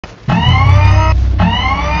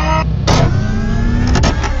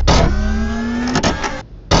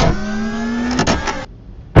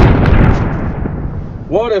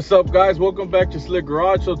What is up, guys? Welcome back to Slick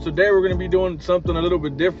Garage. So today we're going to be doing something a little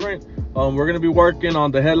bit different. We're going to be working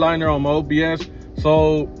on the headliner on my OBS.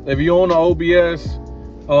 So if you own an OBS,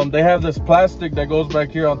 they have this plastic that goes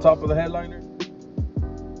back here on top of the headliner,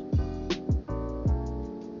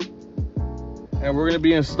 and we're going to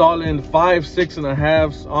be installing 5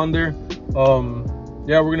 6.5s on there.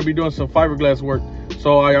 Yeah, we're going to be doing some fiberglass work.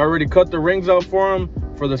 So I already cut the rings out for them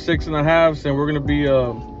for the 6.5s, and we're going to be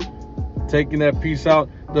taking that piece out.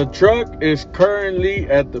 The truck is currently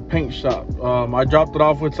at the paint shop. I dropped it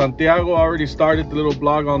off with Santiago. I already started the little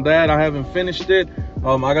blog on that. I haven't finished it.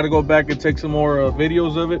 I got to go back and take some more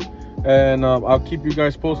videos of it, and I'll keep you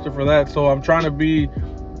guys posted for that. So I'm trying to be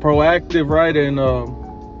proactive, right,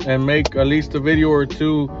 and make at least a video or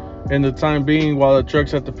two in the time being while the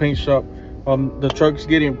truck's at the paint shop. The truck's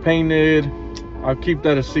getting painted. I'll keep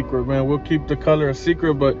that a secret, man. We'll keep the color a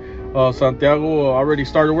secret, but Santiago already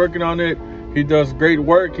started working on it. He does great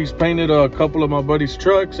work. He's painted a couple of my buddy's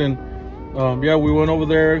trucks, and yeah, we went over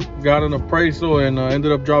there, got an appraisal, and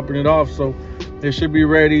ended up dropping it off. So it should be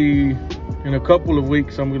ready in a couple of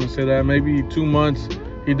weeks. I'm gonna say that, maybe 2 months.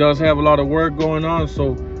 He does have a lot of work going on,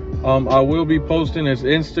 so I will be posting his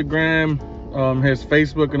Instagram, his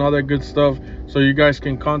Facebook, and all that good stuff, so you guys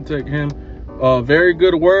can contact him. Very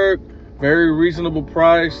good work, very reasonable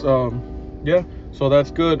price. Yeah, so that's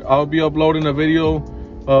good. I'll be uploading a video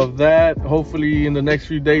of that hopefully in the next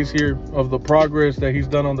few days here, of the progress that he's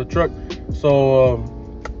done on the truck. So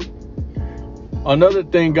another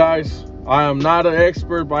thing, guys, I am not an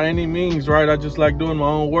expert by any means, right? I just like doing my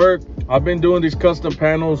own work. I've been doing these custom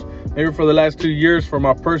panels maybe for the last 2 years for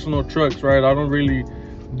my personal trucks, right? I don't really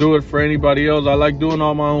do it for anybody else. I like doing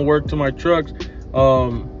all my own work to my trucks.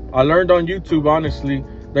 I learned on YouTube, honestly.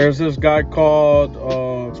 There's this guy called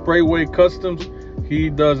Sprayway Customs. He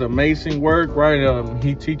does amazing work, right?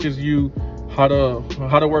 He teaches you how to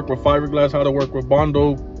work with fiberglass, how to work with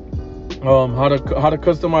Bondo, how to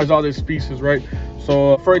customize all these pieces, right?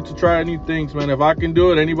 So afraid to try new things, man. If I can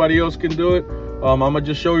do it, anybody else can do it. I'm gonna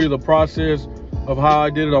just show you the process of how I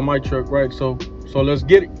did it on my truck, right? So let's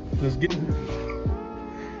get it. Let's get it.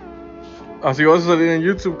 Así vas a salir en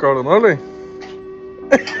YouTube, cabrón, ¿vale?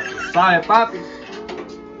 Sabe, papi.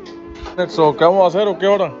 So, ¿qué vamos a hacer o qué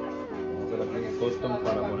hora? Custom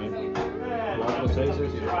para poner 4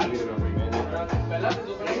 6s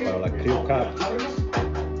para la crew cap.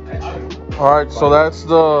 All right, so that's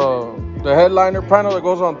the headliner panel that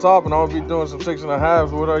goes on top, and I'm gonna be doing some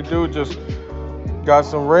 6.5s. What I do, just got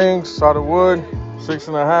some rings out of wood,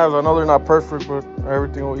 6.5s. I know they're not perfect, but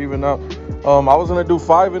everything will even out. I was gonna do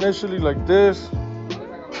 5 initially, like this,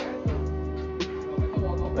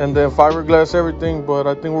 and then fiberglass everything, but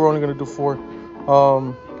I think we're only gonna do 4.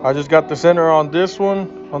 I just got the center on this one,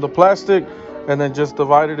 on the plastic, and then just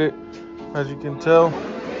divided it, as you can tell.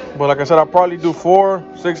 But like I said, I'll probably do 4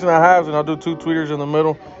 6.5s, and I'll do 2 tweeters in the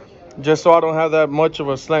middle, just so I don't have that much of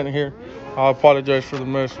a slant here. I apologize for the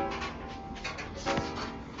mess.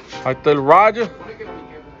 Ahí está el Roger.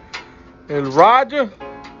 El Roger.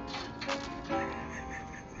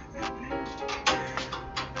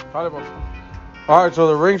 All right, so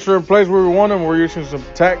the rings are in place where we want them. We're using some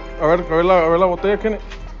tack. A ver la botella, Kenneth.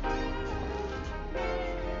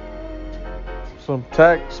 Some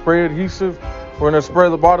tack spray adhesive. We're gonna spray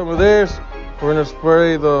the bottom of this. We're gonna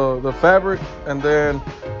spray the fabric, and then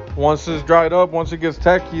once it's dried up, once it gets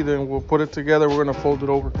tacky, then we'll put it together. We're gonna fold it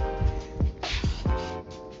over.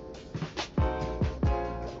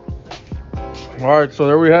 All right, so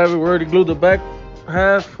there we have it. We already glued the back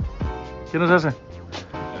half. ¿Qué nos hace?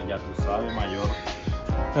 Ya tú sabes, mayor.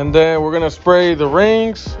 And then we're gonna spray the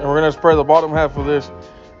rings, and we're gonna spray the bottom half of this,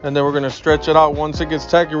 and then we're gonna stretch it out. Once it gets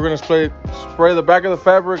tacky, we're gonna spray the back of the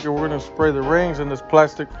fabric, and we're gonna spray the rings and this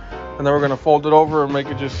plastic, and then we're gonna fold it over and make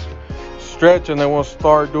it just stretch, and then we'll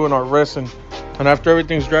start doing our resin. And after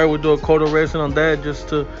everything's dry, we'll do a coat of resin on that just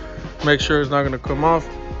to make sure it's not gonna come off.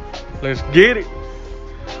 Let's get it.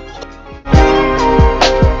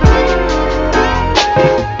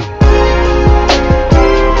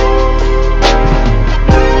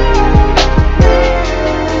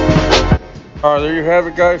 All right, there you have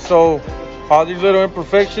it, guys. So all these little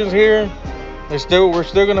imperfections here, we're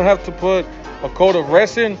still gonna have to put a coat of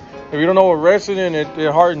resin. If you don't know what resin is,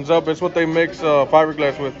 it hardens up. It's what they mix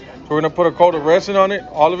fiberglass with. So we're gonna put a coat of resin on it,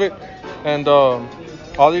 all of it, and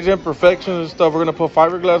all these imperfections and stuff, we're gonna put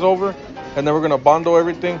fiberglass over, and then we're gonna Bondo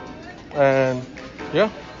everything. And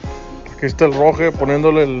yeah, aquí está el Roge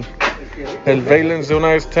poniéndole el valence de una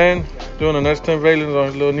S10, doing an S10 valence on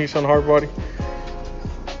a little Nissan hardbody.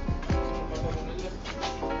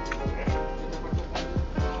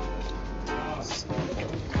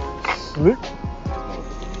 Slick.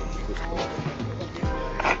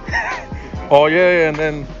 Oh yeah, and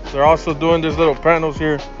then they're also doing these little panels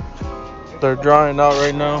here. They're drying out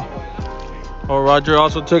right now. Oh, Roger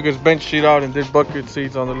also took his bench sheet out and did bucket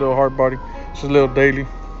seats on the little hard body. It's a little daily.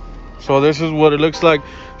 So this is what it looks like.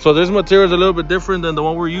 So this material is a little bit different than the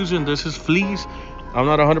one we're using. This is fleece. I'm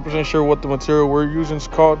not 100% sure what the material we're using is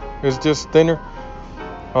called. It's just thinner.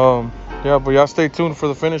 Yeah, but y'all stay tuned for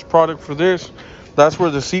the finished product for this. That's where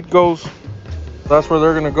the seat goes. That's where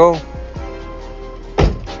they're gonna go.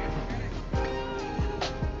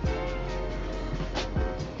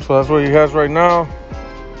 So that's what he has right now.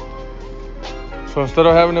 So instead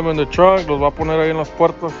of having them in the trunk, los va a poner ahí en las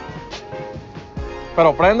puertas.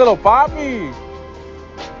 Pero préndelo, papi.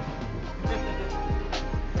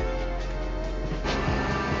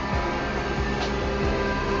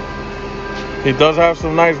 He does have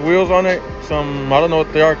some nice wheels on it. Some, I don't know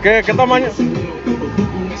what they are. ¿Qué tamaño?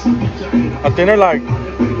 I think they're like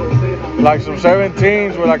some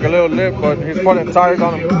 17s with like a little lip, but he's putting tires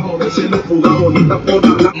on them.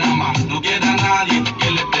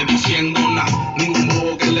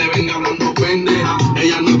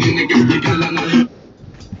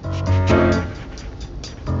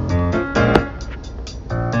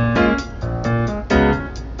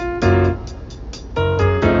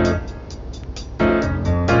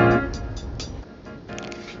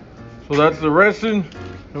 So that's the resin.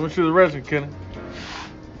 Let me see the resin, Kenny.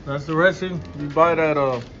 That's the resin. You buy it at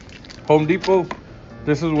Home Depot.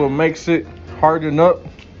 This is what makes it harden up.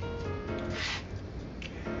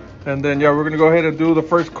 And then, yeah, we're gonna go ahead and do the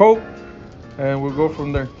first coat, and we'll go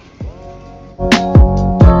from there.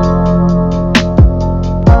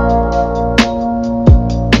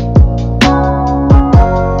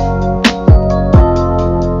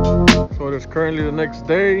 So it is currently the next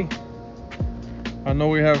day. I know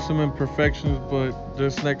we have some imperfections, but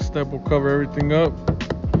this next step will cover everything up.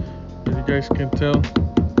 As you guys can tell,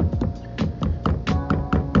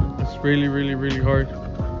 it's really, really, really hard.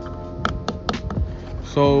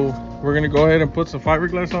 So we're gonna go ahead and put some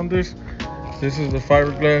fiberglass on this. This is the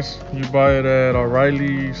fiberglass. You buy it at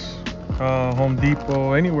O'Reilly's, Home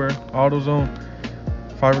Depot, anywhere, AutoZone.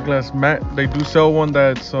 Fiberglass mat. They do sell one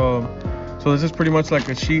that's so this is pretty much like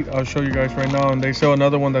a sheet. I'll show you guys right now. And they sell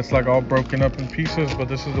another one that's like all broken up in pieces, but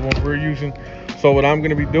this is the one we're using. So what I'm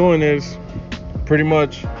gonna be doing is pretty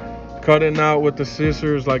much cutting out with the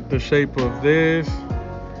scissors like the shape of this.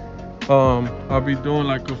 I'll be doing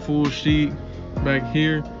like a full sheet back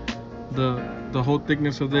here, the whole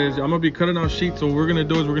thickness of this. I'm gonna be cutting out sheets. So what we're gonna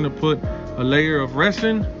do is we're gonna put a layer of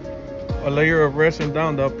resin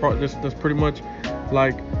down. That's pretty much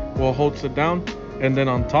like what holds it down. And then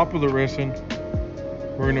on top of the resin,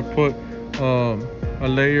 we're gonna put a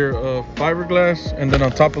layer of fiberglass. And then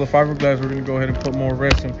on top of the fiberglass, we're gonna go ahead and put more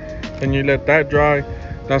resin. Then you let that dry.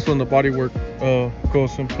 That's when the bodywork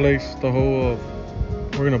goes in place. The whole,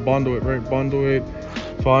 we're gonna bondle it, right? Bondle it.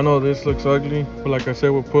 So I know this looks ugly, but like I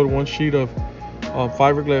said, we'll put one sheet of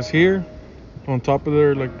fiberglass here on top of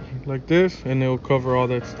there, like this, and it'll cover all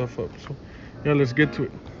that stuff up. So yeah, let's get to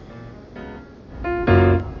it.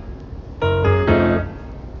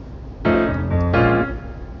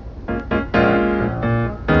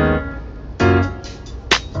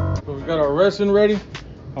 Resin ready.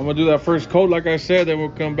 I'm gonna do that first coat like I said, then we'll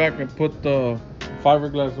come back and put the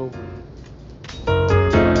fiberglass over.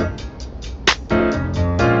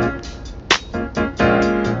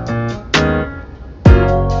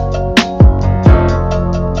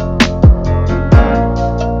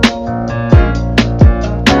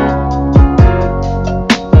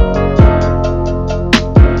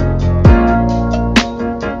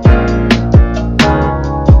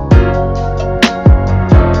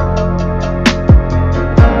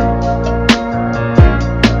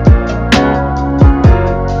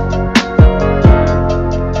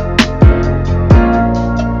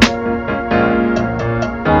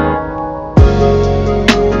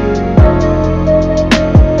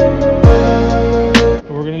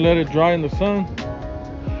 Dry in the sun,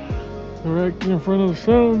 directly in front of the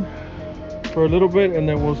sun for a little bit, and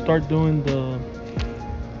then we'll start doing the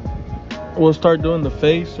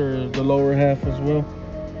face or the lower half as well.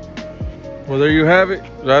 Well, there you have it.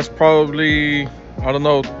 That's probably, I don't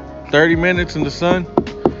know, 30 minutes in the sun.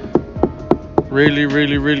 Really,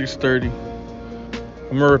 really, really sturdy.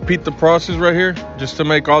 I'm gonna repeat the process right here just to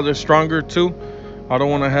make all this stronger too. I don't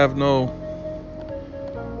want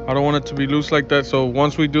it to be loose like that. So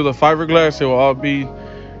once we do the fiberglass, it will all be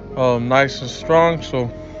nice and strong.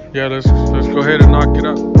 So yeah, let's go ahead and knock it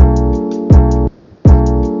out.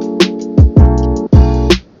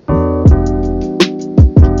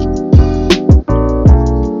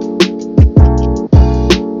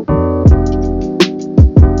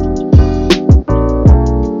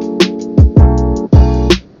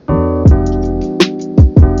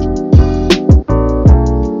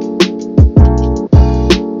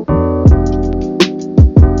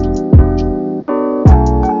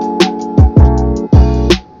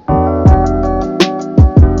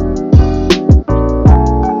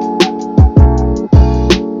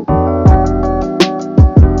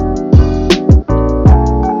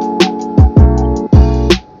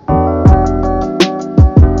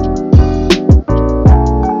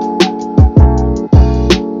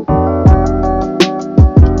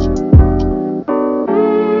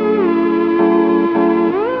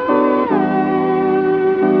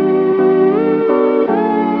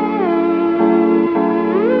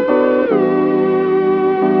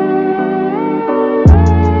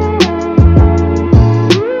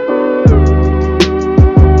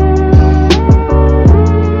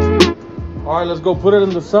 let's go put it in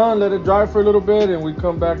the sun, let it dry for a little bit, and we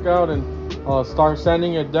come back out and start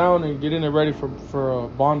sanding it down and getting it ready for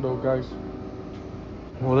Bondo, guys.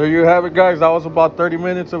 Well, there you have it, guys. That was about 30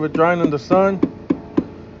 minutes of it drying in the sun.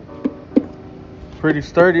 Pretty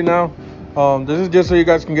sturdy now. This is just so you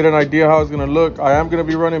guys can get an idea how it's gonna look. I am gonna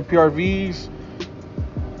be running PRVs.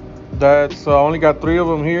 That's only got 3 of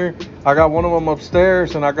them here. I got one of them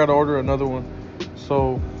upstairs, and I gotta order another one.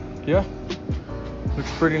 So yeah,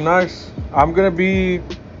 looks pretty nice. I'm gonna be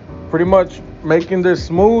pretty much making this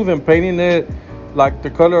smooth and painting it like the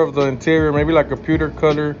color of the interior, maybe like a pewter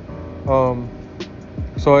color,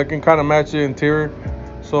 so it can kind of match the interior.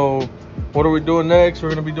 So what are we doing next? We're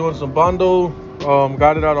gonna be doing some Bondo.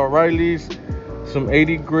 Got it at O'Reilly's, some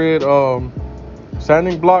 80 grit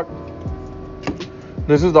sanding block.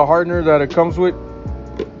 This is the hardener that it comes with.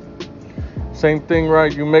 Same thing,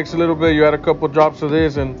 right? You mix a little bit, you add a couple drops of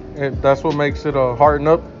this, and that's what makes it harden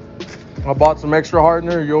up. I bought some extra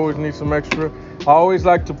hardener. You always need some extra. I always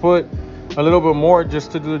like to put a little bit more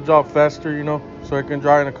just to do the job faster, you know, so it can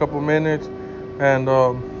dry in a couple minutes. And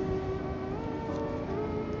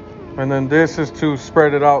then this is to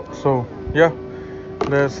spread it out. So yeah,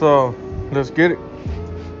 let's get it.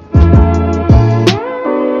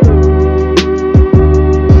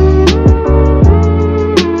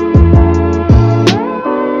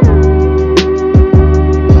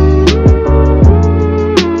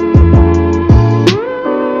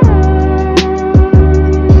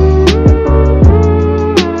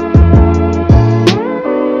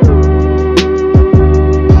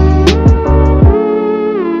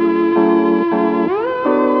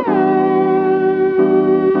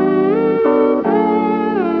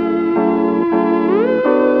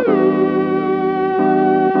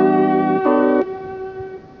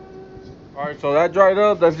 So that dried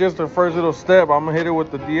up. That's just the first little step. I'm gonna hit it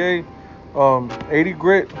with the DA 80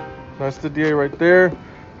 grit. That's the DA right there.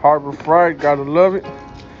 Harbor Freight, gotta love it.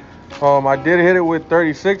 I did hit it with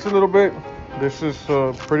 36 a little bit. This is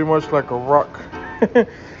pretty much like a rock.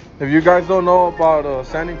 If you guys don't know about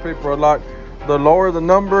sanding paper a lot, the lower the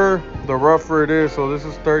number, the rougher it is. So this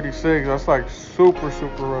is 36. That's like super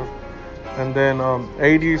rough. And then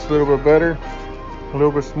 80 is a little bit better, a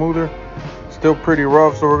little bit smoother. Still pretty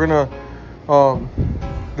rough. So we're gonna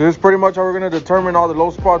this is pretty much how we're going to determine all the low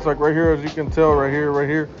spots, like right here, as you can tell, right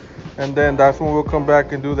here, and then that's when we'll come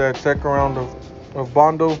back and do that second round of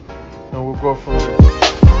Bondo, and we'll go from there.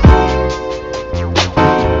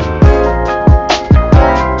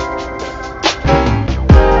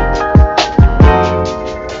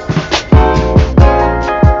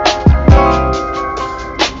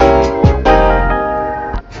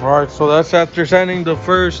 All right, so that's after sanding the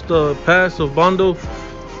first pass of Bondo.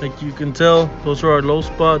 Like you can tell, those are our low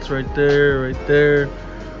spots right there,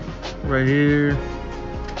 right here.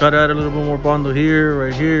 Gotta add a little bit more Bondo here,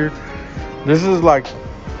 right here. This is like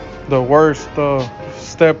the worst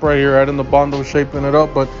step right here, adding the Bondo, shaping it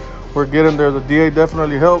up, but we're getting there. The DA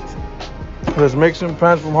definitely helps. This mixing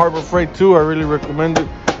pan from Harbor Freight too, I really recommend it.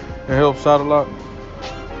 It helps out a lot.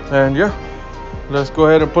 And yeah, let's go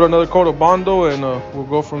ahead and put another coat of Bondo, and we'll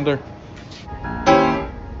go from there.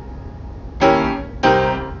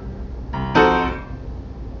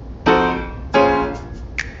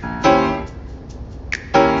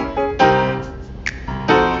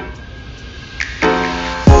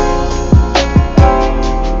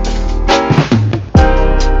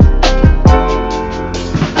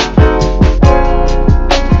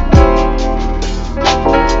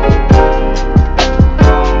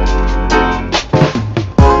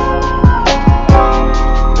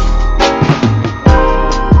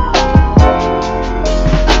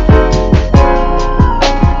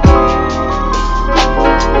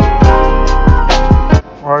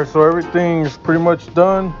 So everything is pretty much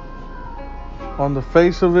done on the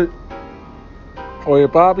face of it. Oye,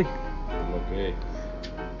 Bobby. Okay.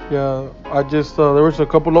 Yeah, I just there was a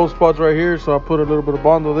couple low spots right here, so I put a little bit of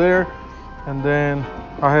Bondo there, and then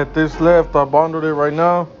I had this left. I Bondoed it right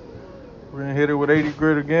now. We're gonna hit it with 80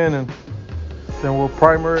 grit again, and then we'll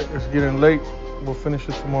primer it. It's getting late. We'll finish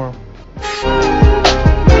it tomorrow.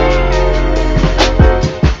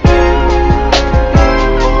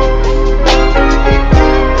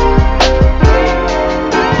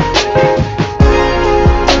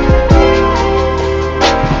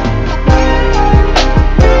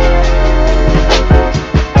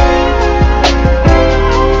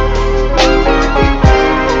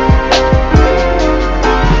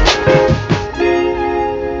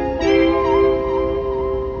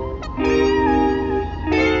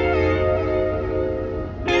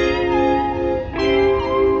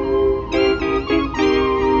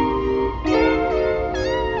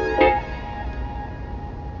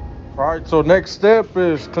 So next step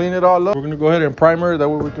is clean it all up. We're gonna go ahead and primer, that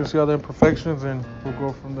way we can see all the imperfections, and we'll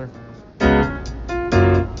go from there.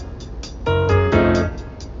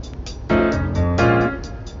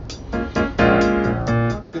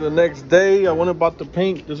 The next day, I went about the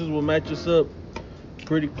paint. This is what matches up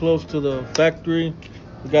pretty close to the factory.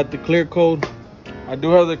 We got the clear coat. I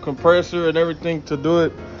do have the compressor and everything to do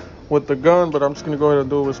it with the gun, but I'm just gonna go ahead and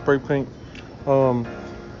do it with spray paint.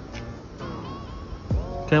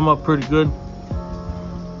 Came up pretty good.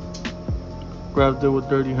 Grabbed it with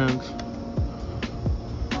dirty hands.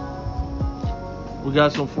 We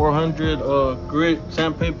got some 400 grit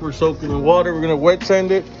sandpaper soaking in water. We're gonna wet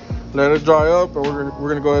sand it, let it dry up, and we're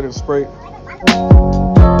gonna go ahead and spray it.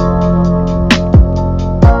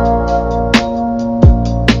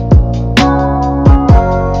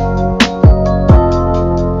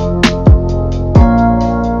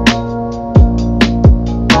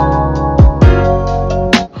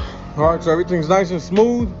 All right, so everything's nice and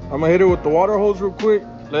smooth. I'm gonna hit it with the water hose real quick,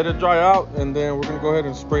 let it dry out, and then we're gonna go ahead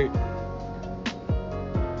and spray it.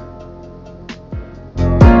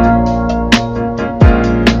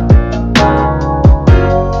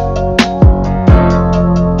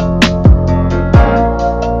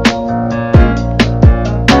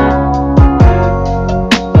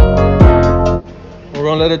 We're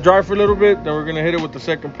gonna let it dry for a little bit, then we're gonna hit it with the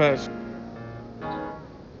second pass.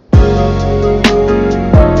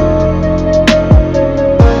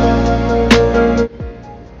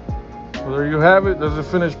 So there you have it. There's a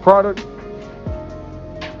finished product.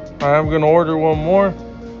 I am gonna order one more.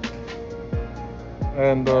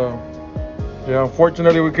 And yeah,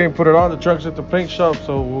 unfortunately we can't put it on. The truck's at the paint shop,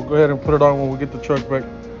 so we'll go ahead and put it on when we get the truck back.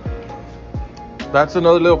 That's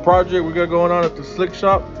another little project we got going on at the slick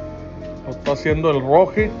shop. Está haciendo el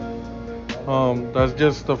roje. That's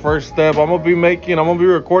just the first step. I'm gonna be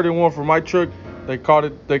recording one for my truck. They call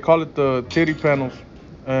it the titty panels,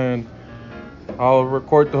 and I'll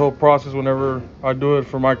record the whole process whenever I do it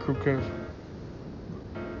for my crew cars.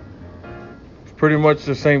 It's pretty much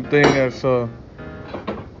the same thing as the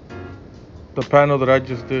panel that I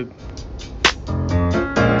just did.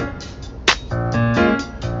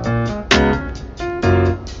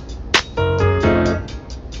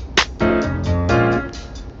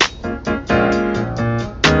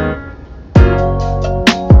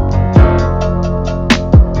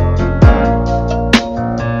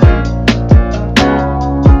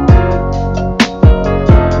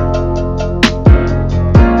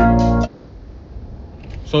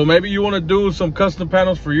 So maybe you want to do some custom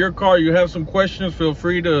panels for your car. You have some questions, feel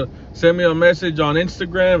free to send me a message on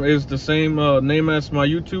Instagram. It's the same name as my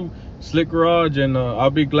YouTube, Slick Garage, and I'll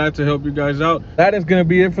be glad to help you guys out. That is going to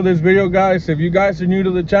be it for this video, guys. If you guys are new to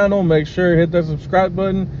the channel, make sure to hit that subscribe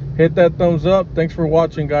button, hit that thumbs up. Thanks for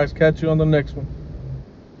watching, guys. Catch you on the next one.